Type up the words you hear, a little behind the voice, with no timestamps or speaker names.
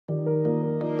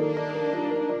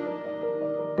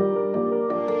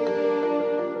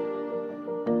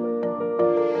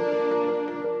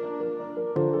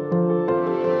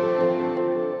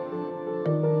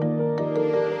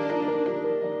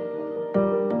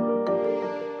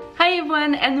Hi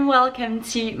everyone and welcome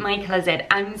to my closet.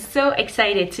 I'm so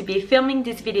excited to be filming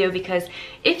this video because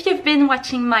if you've been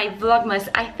watching my vlogmas,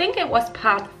 I think it was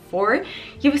part 4,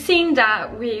 you've seen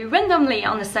that we randomly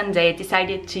on a Sunday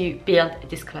decided to build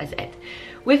this closet.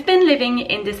 We've been living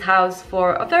in this house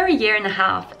for over a year and a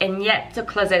half, and yet the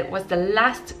closet was the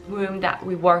last room that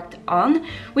we worked on,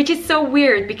 which is so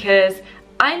weird because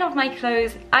I love my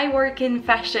clothes, I work in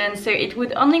fashion, so it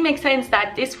would only make sense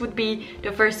that this would be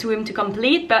the first room to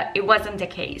complete, but it wasn't the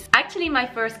case. Actually, my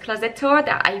first closet tour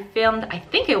that I filmed, I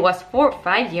think it was 4 or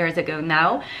 5 years ago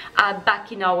now,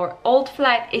 back in our old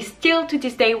flat, is still to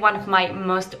this day one of my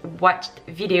most watched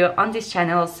video on this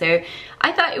channel, so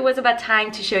I thought it was about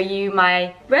time to show you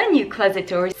my brand new closet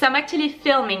tour. So I'm actually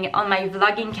filming on my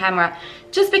vlogging camera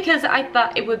just because I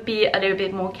thought it would be a little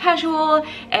bit more casual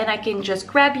and I can just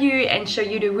grab you and show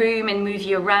you the room and move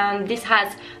you around. This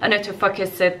has an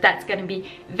autofocus, so that's gonna be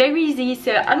very easy.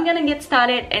 So I'm gonna get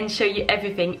started and show you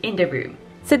everything in the room.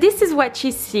 So this is what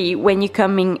you see when you're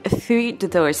coming through the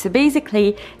door. So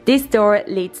basically this door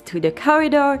leads to the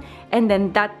corridor and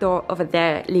then that door over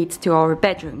there leads to our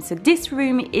bedroom. So this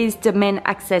room is the main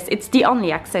access, it's the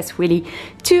only access really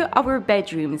to our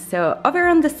bedroom. So over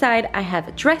on the side I have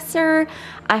a dresser,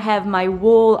 I have my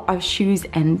wall of shoes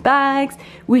and bags,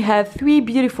 we have 3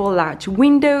 beautiful large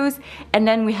windows, and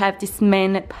then we have this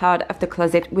main part of the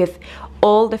closet with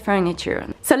all the furniture.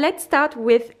 So let's start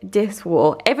with this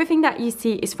wall. Everything that you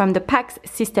see is from the PAX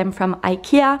system from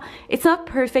IKEA. It's not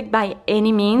perfect by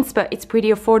any means, but it's pretty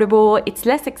affordable. It's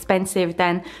less expensive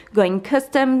than going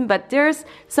custom, but there's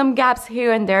some gaps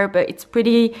here and there, but it's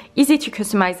pretty easy to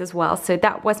customize as well. So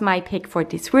that was my pick for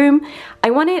this room.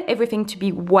 I wanted everything to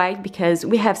be white because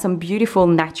we have some beautiful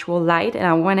natural light and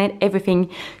I wanted everything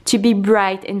to be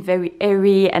bright and very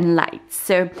airy and light.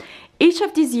 So each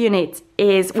of these units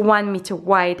is 1 meter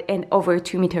wide and over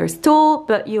 2 meters tall,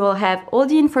 but you will have all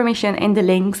the information and the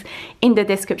links in the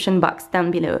description box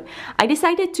down below. I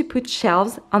decided to put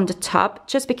shelves on the top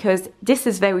just because this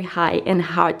is very high and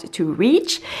hard to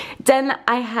reach. Then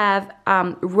I have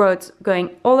rods going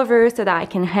all over so that I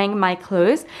can hang my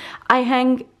clothes. I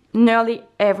hang nearly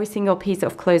every single piece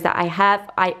of clothes that I have.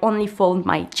 I only fold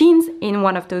my jeans in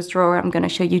one of those drawers. I'm gonna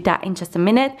show you that in just a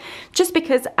minute, just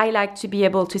because I like to be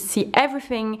able to see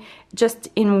everything just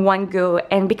in one go.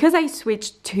 And because I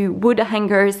switched to wood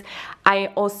hangers,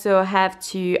 I also have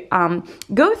to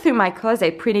go through my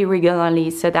closet pretty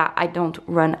regularly so that I don't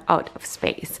run out of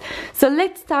space. So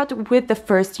let's start with the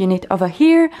first unit over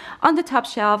here. On the top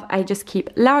shelf, I just keep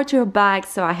larger bags.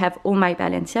 So I have all my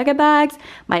Balenciaga bags,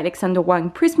 my Alexander Wang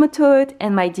Prisma tote,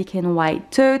 and my Deacon White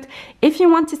tote. If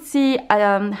you want to see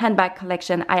a handbag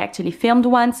collection, I actually filmed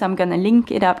one, so I'm gonna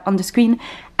link it up on the screen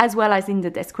as well as in the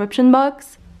description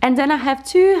box. And then I have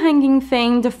 2 hanging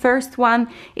things. The first one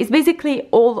is basically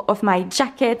all of my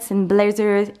jackets and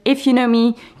blazers. If you know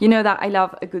me, you know that I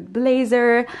love a good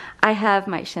blazer. I have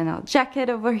my Chanel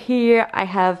jacket over here. I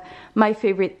have my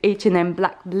favorite H&M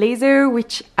black blazer,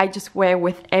 which I just wear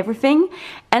with everything.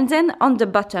 And then on the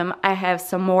bottom, I have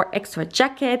some more extra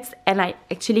jackets, and I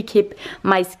actually keep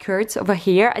my skirts over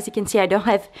here. As you can see, I don't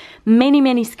have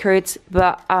many skirts,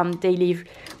 but they live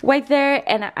right there.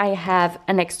 And I have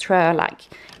an extra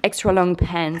long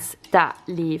pants that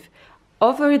live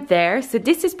over there. So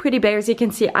this is pretty bare. As you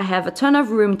can see, I have a ton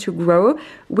of room to grow,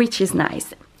 which is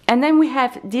nice. And then we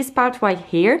have this part right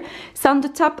here. So on the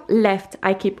top left,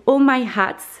 I keep all my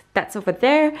hats. That's over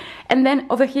there. And then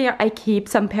over here, I keep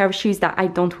some pair of shoes that I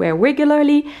don't wear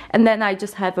regularly. And then I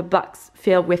just have a box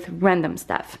filled with random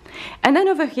stuff. And then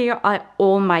over here are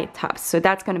all my tops. So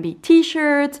that's gonna be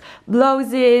t-shirts,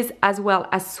 blouses, as well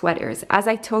as sweaters. As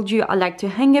I told you, I like to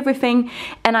hang everything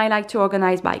and I like to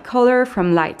organize by color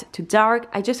from light to dark.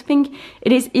 I just think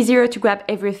it is easier to grab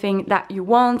everything that you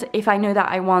want. If I know that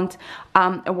I want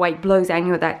a white blouse, I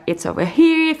know that it's over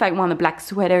here. If I want a black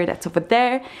sweater, that's over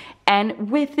there.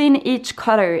 And within each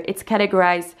color, it's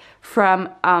categorized from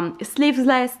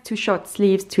sleeveless to short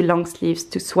sleeves to long sleeves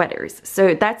to sweaters.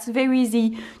 So that's very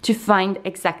easy to find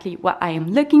exactly what I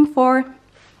am looking for.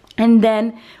 And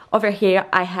then over here,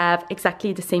 I have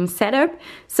exactly the same setup.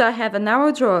 So I have a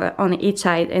narrow drawer on each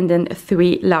side and then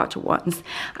 3 large ones.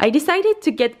 I decided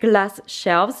to get glass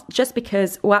shelves just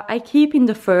because what I keep in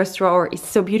the first drawer is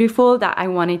so beautiful that I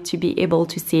wanted to be able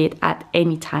to see it at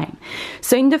any time.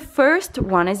 So in the first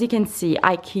one, as you can see,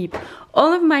 I keep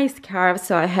all of my scarves.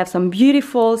 So I have some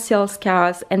beautiful silk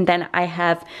scarves, and then I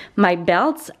have my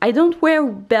belts. I don't wear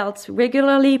belts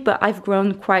regularly, but I've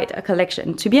grown quite a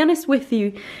collection. To be honest with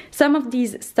you, some of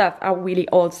these stuff stuff are really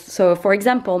old. So for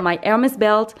example, my Hermes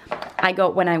belt I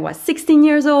got when I was 16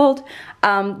 years old.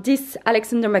 This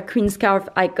Alexander McQueen scarf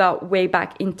I got way back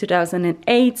in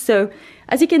 2008. So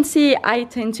as you can see, I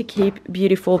tend to keep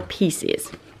beautiful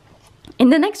pieces. In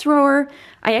the next drawer,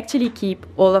 I actually keep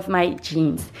all of my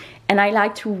jeans. And I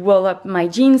like to roll up my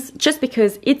jeans just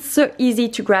because it's so easy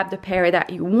to grab the pair that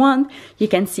you want. You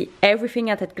can see everything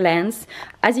at a glance.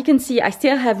 As you can see, I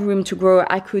still have room to grow.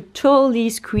 I could totally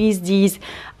squeeze these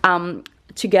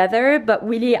together, but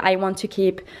really I want to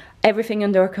keep everything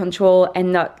under control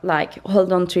and not like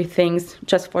hold on to things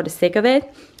just for the sake of it.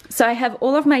 So I have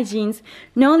all of my jeans.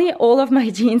 Nearly all of my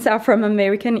jeans are from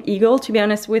American Eagle. To be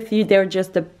honest with you, they're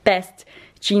just the best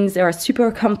jeans. They are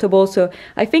super comfortable. So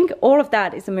I think all of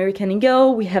that is American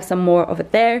Eagle. We have some more over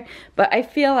there, but I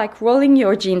feel like rolling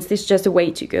your jeans is just a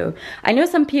way to go. I know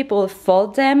some people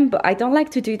fold them, but I don't like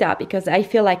to do that because I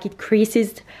feel like it creases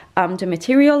the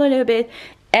material a little bit.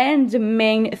 And the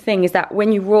main thing is that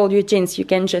when you roll your jeans, you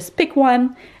can just pick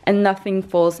one and nothing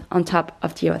falls on top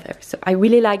of the other. So I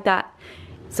really like that.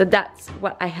 So that's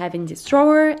what I have in this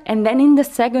drawer. And then in the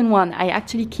second one, I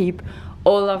actually keep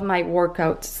all of my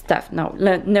workout stuff. No,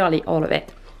 nearly all of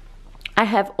it. I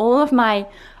have all of my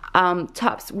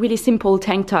tops, really simple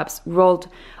tank tops rolled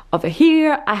over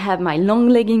here. I have my long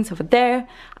leggings over there.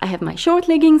 I have my short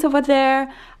leggings over there.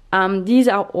 These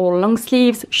are all long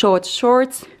sleeves,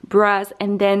 shorts, bras,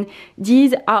 and then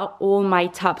these are all my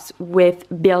tops with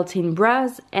built-in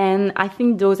bras, and I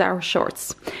think those are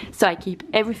shorts. So I keep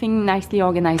everything nicely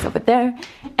organized over there.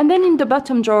 And then in the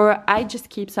bottom drawer, I just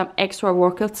keep some extra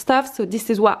workout stuff. So this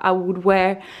is what I would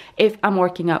wear if I'm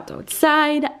working out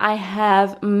outside. I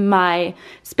have my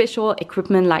special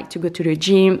equipment, like to go to the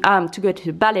gym, to go to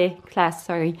the ballet class,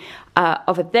 sorry.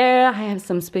 Over there, I have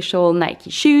some special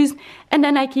Nike shoes, and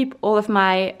then I keep all of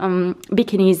my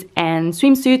bikinis and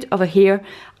swimsuit over here.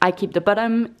 I keep the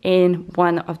bottom in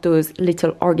one of those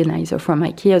little organizers from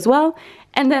IKEA as well,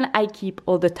 and then I keep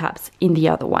all the tops in the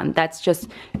other one. That's just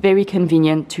very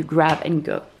convenient to grab and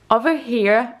go. Over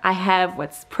here, I have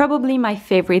what's probably my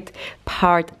favorite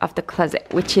part of the closet,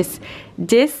 which is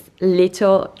this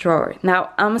little drawer. Now,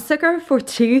 I'm a sucker for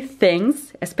two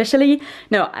things, especially,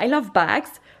 no, I love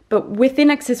bags, but within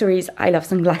accessories, I love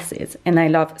sunglasses and I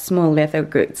love small leather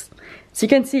goods. So you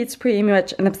can see it's pretty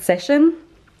much an obsession.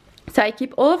 So I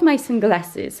keep all of my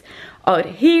sunglasses out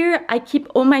here. I keep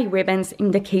all my ribbons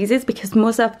in the cases because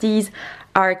most of these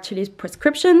are actually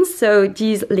prescriptions. So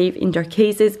these live in their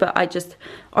cases, but I just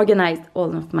organized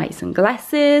all of my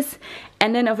sunglasses.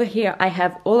 And then over here, I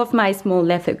have all of my small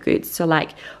leather goods. So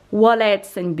like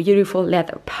wallets and beautiful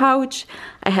leather pouch.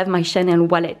 I have my Chanel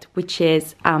wallet, which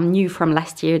is new from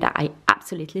last year that I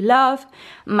absolutely love.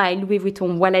 My Louis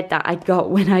Vuitton wallet that I got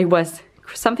when I was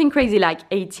something crazy like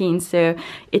 18, so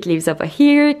it lives over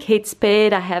here. Kate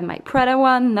Spade, I have my Prada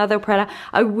one, another Prada.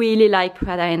 I really like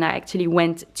Prada, and I actually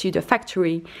went to the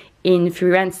factory in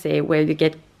Firenze where you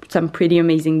get some pretty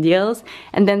amazing deals.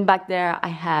 And then back there I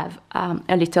have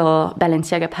a little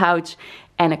Balenciaga pouch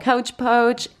and a Coach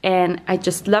pouch, and I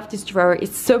just love this drawer.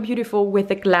 It's so beautiful with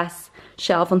a glass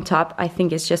shelf on top. I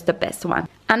think it's just the best one.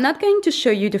 I'm not going to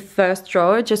show you the first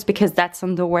drawer just because that's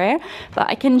underwear, but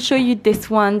I can show you this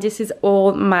one. This is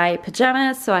all my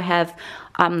pajamas. So I have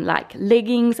like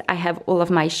leggings, I have all of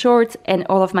my shorts and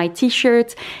all of my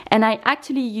t-shirts, and I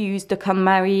actually use the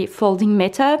KonMari folding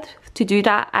method. To do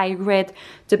that, I read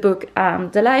the book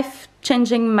The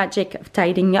Life-Changing Magic of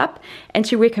Tidying Up, and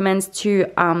she recommends to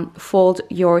fold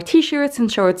your t-shirts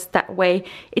and shorts. That way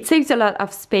it saves a lot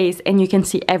of space and you can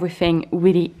see everything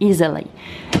really easily.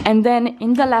 And then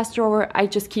in the last drawer, I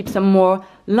just keep some more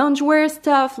loungewear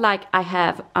stuff. Like I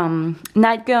have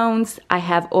nightgowns, I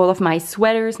have all of my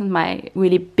sweaters and my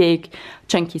really big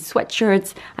chunky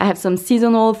sweatshirts. I have some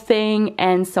seasonal thing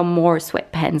and some more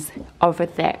sweatpants over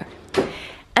there.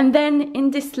 And then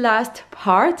in this last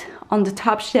part, on the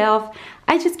top shelf,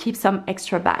 I just keep some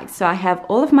extra bags. So I have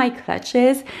all of my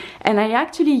clutches, and I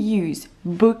actually use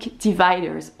book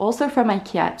dividers, also from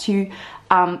IKEA, to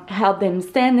help them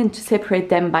stand and to separate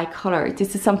them by color.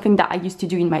 This is something that I used to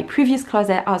do in my previous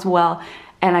closet as well,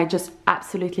 and I just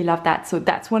absolutely love that. So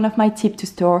that's one of my tips, to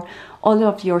store all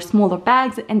of your smaller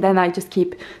bags, and then I just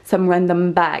keep some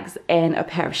random bags and a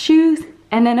pair of shoes.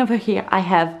 And then over here I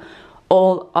have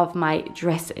all of my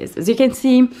dresses. As you can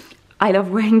see, I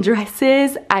love wearing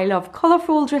dresses. I love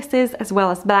colorful dresses as well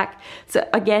as black. So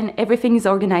again, everything is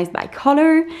organized by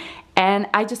color, and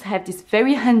I just have this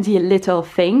very handy little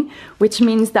thing, which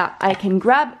means that I can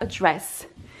grab a dress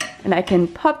and I can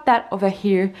pop that over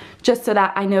here just so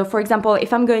that I know, for example,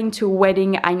 if I'm going to a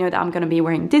wedding, I know that I'm gonna be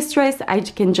wearing this dress, I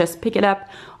can just pick it up,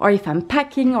 or if I'm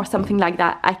packing or something like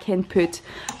that, I can put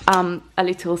a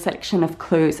little selection of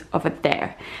clothes over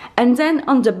there. And then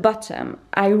on the bottom,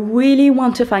 I really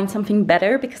want to find something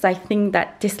better because I think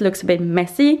that this looks a bit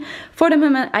messy. For the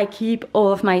moment, I keep all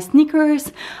of my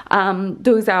sneakers.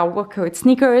 Those are workout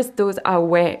sneakers. Those I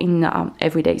wear in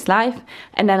everyday life.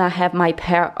 And then I have my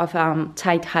pair of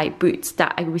tie-dye boots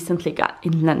that I recently got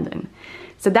in London.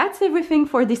 So that's everything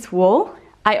for this wall.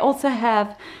 I also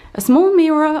have a small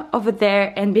mirror over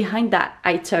there, and behind that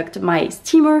I tucked my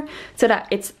steamer so that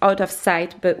it's out of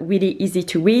sight but really easy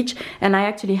to reach, and I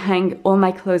actually hang all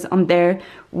my clothes on there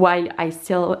while I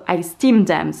steam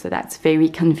them, so that's very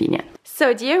convenient.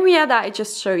 So the area that I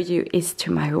just showed you is to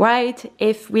my right.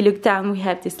 If we look down, we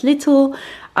have this little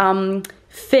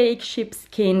fake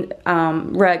sheepskin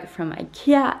rug from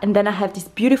IKEA, and then I have this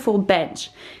beautiful bench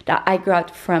that I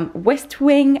got from West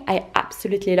Wing. I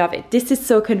absolutely love it. This is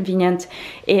so convenient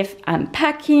if I'm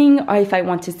packing or if I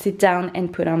want to sit down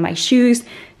and put on my shoes.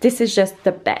 This is just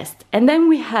the best. And then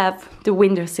we have the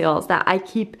windowsills that I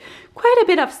keep quite a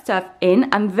bit of stuff in.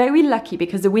 I'm very lucky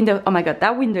because the window, oh my god,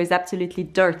 that window is absolutely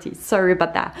dirty, sorry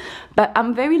about that, but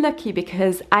I'm very lucky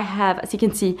because I have, as you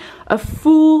can see, a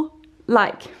full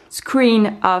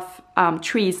screen of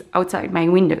trees outside my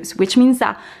windows, which means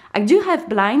that I do have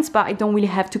blinds, but I don't really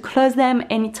have to close them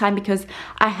anytime because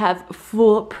I have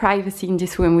full privacy in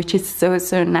this room, which is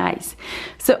so nice.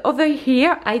 So over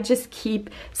here, I just keep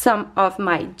some of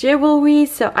my jewelry.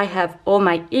 So I have all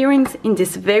my earrings in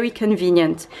this very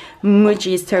convenient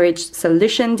Muji storage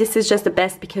solution. This is just the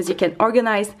best because you can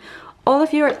organize all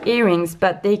of your earrings,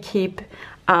 but they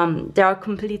are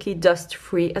completely dust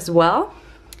free as well.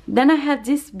 Then I have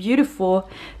this beautiful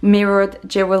mirrored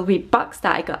jewelry box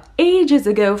that I got ages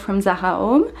ago from Zara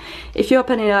Home. If you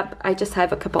open it up, I just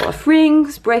have a couple of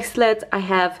rings, bracelets. I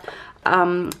have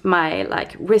my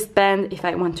wristband if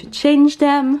I want to change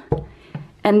them.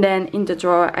 And then in the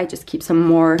drawer, I just keep some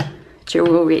more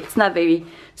jewelry. It's not very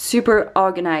super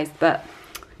organized, but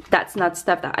that's not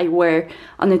stuff that I wear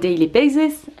on a daily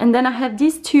basis. And then I have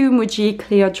these two Muji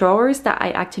clear drawers that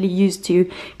I actually used to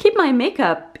keep my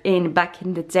makeup in back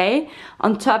in the day.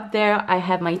 On top there, I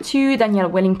have my two Daniel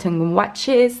Wellington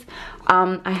watches.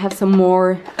 I have some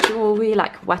more jewelry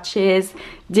like watches.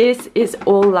 This is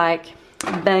all like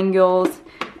bangles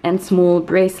and small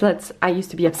bracelets. I used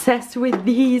to be obsessed with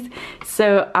these,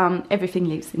 so everything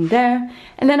lives in there.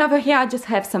 And then over here I just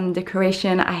have some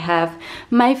decoration. I have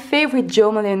my favorite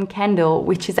Jo Malone candle,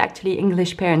 which is actually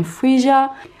English pear and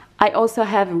freesia. I also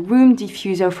have a room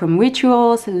diffuser from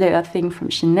Rituals, a little thing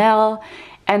from Chanel,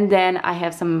 and then I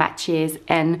have some matches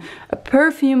and a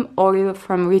perfume oil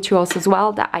from Rituals as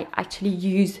well that I actually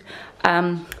use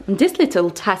this little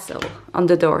tassel on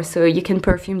the door, so you can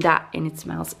perfume that and it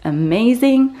smells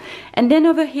amazing. And then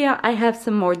over here I have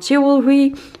some more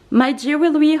jewelry. My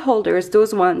jewelry holders,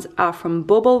 those ones are from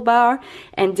Bubble Bar,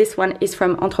 and this one is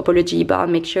from Anthropologie, but I'll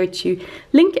make sure to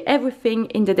link everything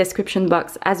in the description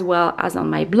box as well as on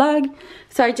my blog.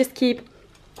 So I just keep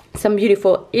some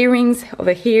beautiful earrings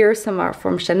over here. Some are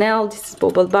from Chanel, this is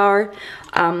Bubble Bar.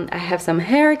 I have some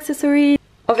hair accessories.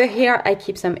 Over here I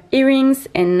keep some earrings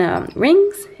and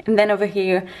rings, and then over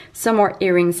here some more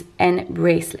earrings and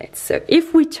bracelets. So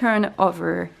if we turn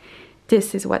over,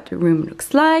 this is what the room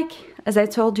looks like. As I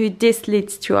told you, this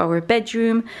leads to our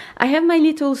bedroom. I have my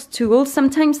little stool.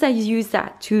 Sometimes I use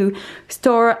that to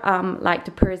store like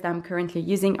the purse that I'm currently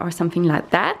using or something like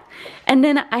that. And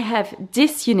then I have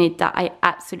this unit that I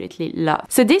absolutely love.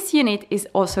 So this unit is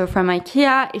also from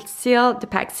IKEA. It's still the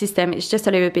pack system. It's just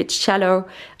a little bit shallow.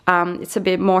 It's a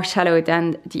bit more shallow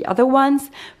than the other ones,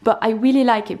 but I really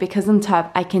like it because on top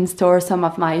I can store some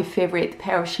of my favorite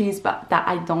pair of shoes, but that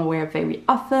I don't wear very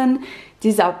often.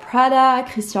 These are Prada,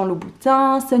 Christian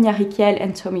Louboutin, Sonia Rykiel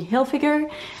and Tommy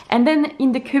Hilfiger. And then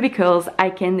in the cubicles I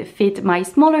can fit my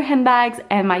smaller handbags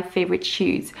and my favorite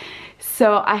shoes.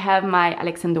 So I have my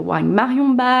Alexander Wang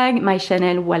Marion bag, my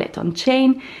Chanel wallet on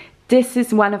chain. This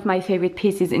is one of my favorite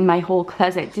pieces in my whole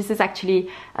closet. This is actually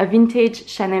a vintage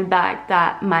Chanel bag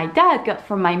that my dad got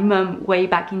from my mom way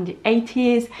back in the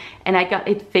 80s, and I got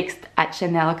it fixed at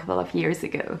Chanel a couple of years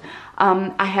ago.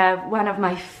 I have one of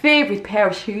my favorite pair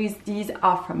of shoes. These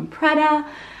are from Prada.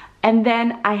 And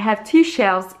then I have two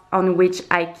shelves on which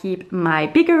I keep my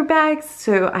bigger bags.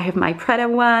 So I have my Prada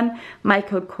one,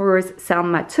 Michael Kors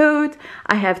Selma tote.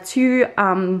 I have two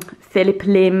Philippe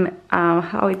Lim,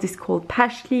 how is this called,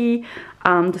 Pashley,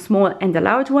 the small and the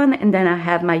large one. And then I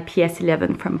have my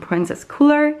PS11 from Princess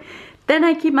Cooler. Then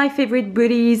I keep my favorite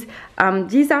booties.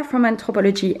 These are from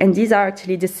Anthropologie and these are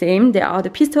actually the same. They are the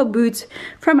pistol boots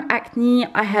from Acne.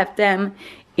 I have them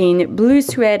in blue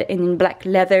suede and in black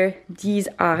leather. These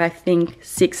are, I think,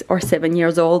 6 or 7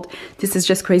 years old. This is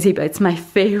just crazy, but it's my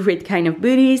favorite kind of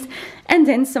booties. And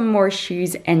then some more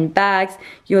shoes and bags.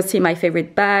 You'll see my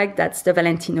favorite bag, that's the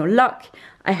Valentino lock.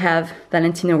 I have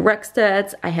Valentino rock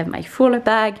studs, I have my Fuller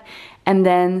bag, and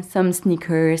then some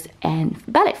sneakers and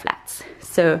ballet flats.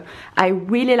 So I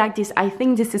really like this. I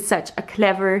think this is such a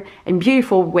clever and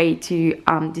beautiful way to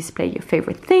display your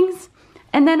favorite things.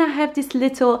 And then I have this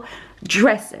little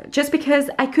dresser, just because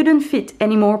I couldn't fit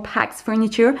any more Pax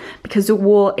furniture because the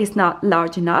wall is not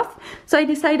large enough. So I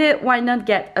decided, why not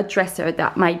get a dresser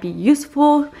that might be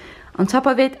useful. On top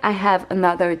of it, I have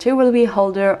another jewelry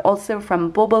holder, also from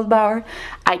Bubble Bar.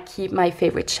 I keep my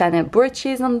favorite Chanel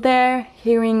brooches on there,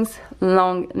 earrings,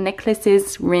 long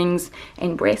necklaces, rings,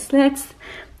 and bracelets.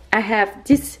 I have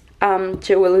this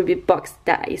jewelry box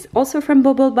that is also from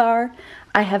Bubble Bar.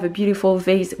 I have a beautiful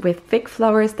vase with fake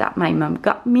flowers that my mom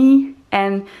got me.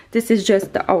 And this is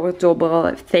just our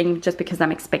adorable thing, just because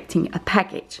I'm expecting a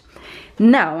package.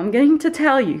 Now I'm going to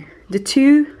tell you, the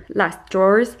 2 last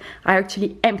drawers are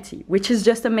actually empty, which is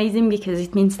just amazing because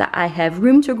it means that I have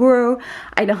room to grow.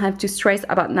 I don't have to stress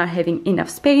about not having enough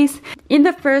space. In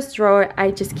the first drawer,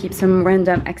 I just keep some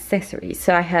random accessories.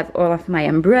 So I have all of my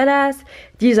umbrellas.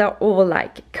 These are all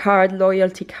like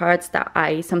loyalty cards that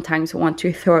I sometimes want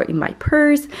to throw in my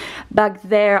purse. Back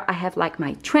there, I have like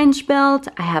my trench belt.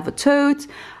 I have a tote.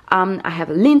 I have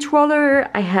a lint roller.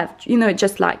 I have, you know,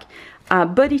 just like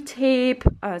body tape,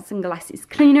 some glasses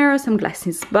cleaner, some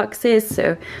glasses boxes.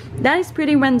 So that is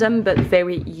pretty random but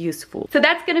very useful. So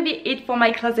that's gonna be it for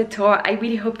my closet tour. I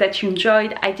really hope that you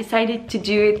enjoyed. I decided to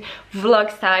do it vlog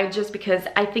style just because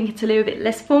I think it's a little bit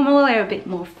less formal and a bit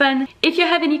more fun. If you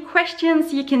have any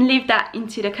questions, you can leave that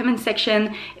into the comment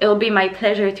section. It'll be my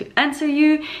pleasure to answer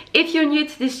you. If you're new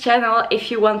to this channel,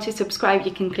 if you want to subscribe,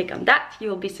 you can click on that.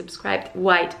 You'll be subscribed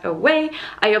right away.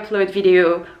 I upload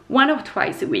video 1 or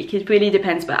 2 a week. It really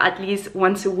depends, but at least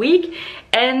once a week.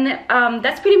 And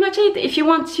that's pretty much it. If you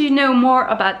want to know more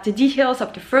about the details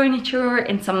of the furniture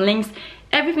and some links,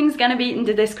 everything's gonna be in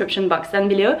the description box down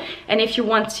below. And if you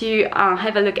want to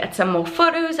have a look at some more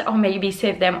photos or maybe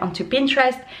save them onto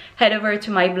Pinterest, head over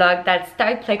to my blog, that's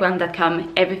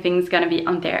styleplayground.com. Everything's gonna be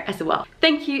on there as well.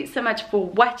 Thank you so much for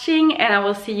watching and I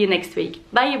will see you next week.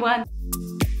 Bye everyone.